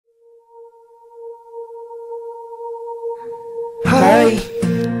boy.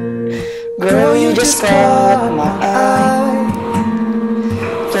 Girl, you just caught my eye.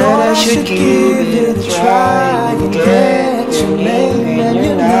 Thought I should give it a try and get your name and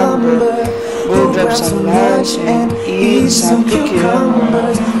your number. We'll grab some lunch and eat some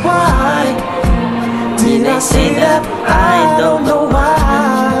cucumbers. Why did I say that? I don't know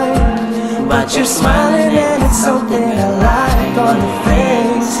why, but you're smiling and it's something I like on your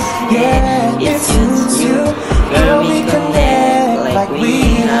face. Yeah, it's you. Girl, we connect like we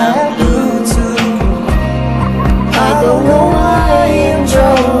have Bluetooth. I don't know why I'm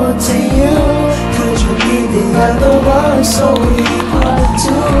drawn to you. Could you be the other one so equal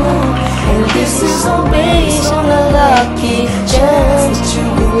to? And this is all based on a lucky chance that you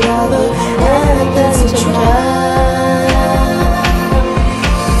would rather have than to try.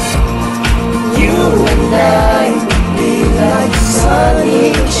 You and I be like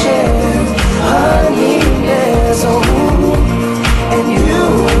sunny chairs, honey bears, oh. And you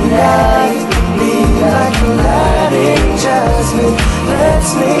and I be like Latin jasmine.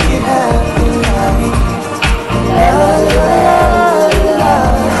 Let's make it happen like la la la la.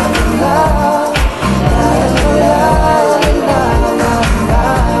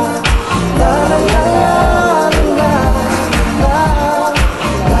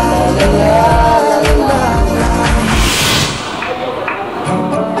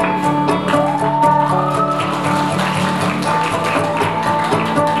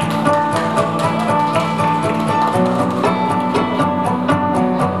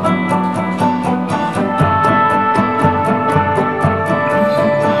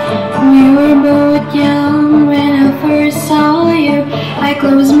 I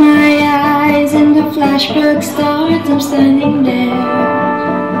close my eyes and the flashback starts. I'm standing there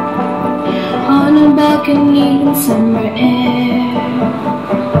on a balcony in summer air.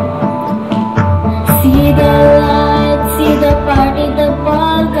 See the lights, see the party, the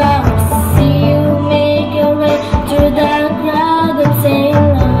ball goes. See you make your way through the crowd and say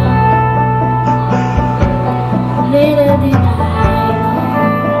love. Little did I know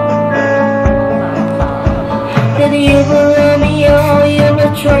that you were Romeo, you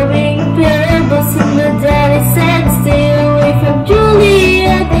were throwing parables in the daddy said stay away from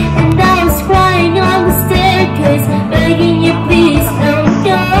Juliet. And I was crying on the staircase, begging you please don't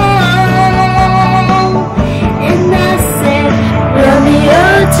go. And I said, Romeo,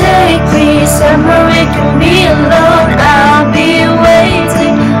 take me somewhere we can be alone. I'll be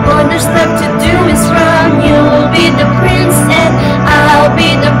waiting, all there's left to do is run. You'll be the prince and I'll be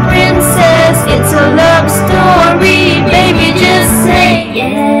the princess. It's a love story, baby, just say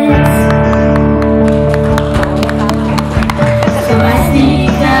yes. So I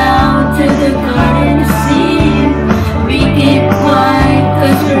sneak out to the garden to see you. We keep quiet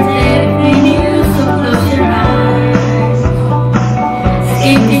cause we're living you, so close your eyes.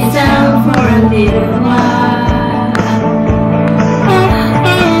 Escape this town for a little while.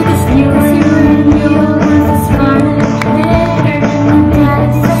 Cause you and you was a scarlet letter. And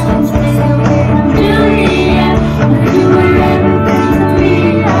that's some stay away from Juliet. You were everything to me,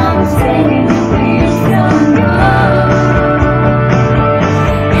 I'm saying please don't go.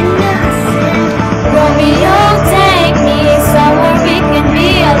 And I said, Romeo, take me somewhere we can be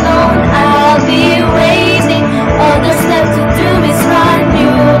alone. I'll be waiting, all there's left to do is run.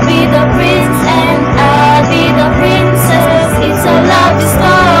 You'll be the prince and I'll be the princess. It's a love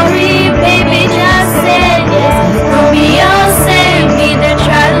story, baby, just say yes. Romeo, save me, they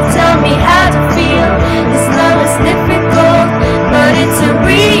try to tell me how to feel. This love is difficult, but it's a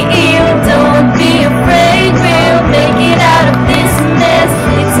real. Don't be afraid, we'll make it out of this mess.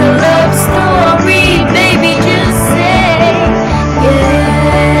 It's a love story, baby, just say yes.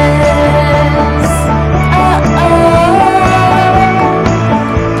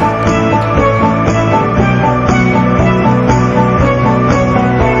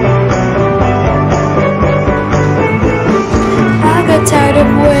 I got tired of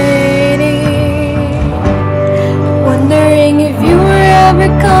waiting, wondering if you were ever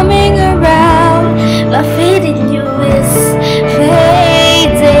coming around. My faith in you is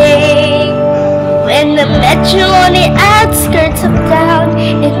fading. When I met you on the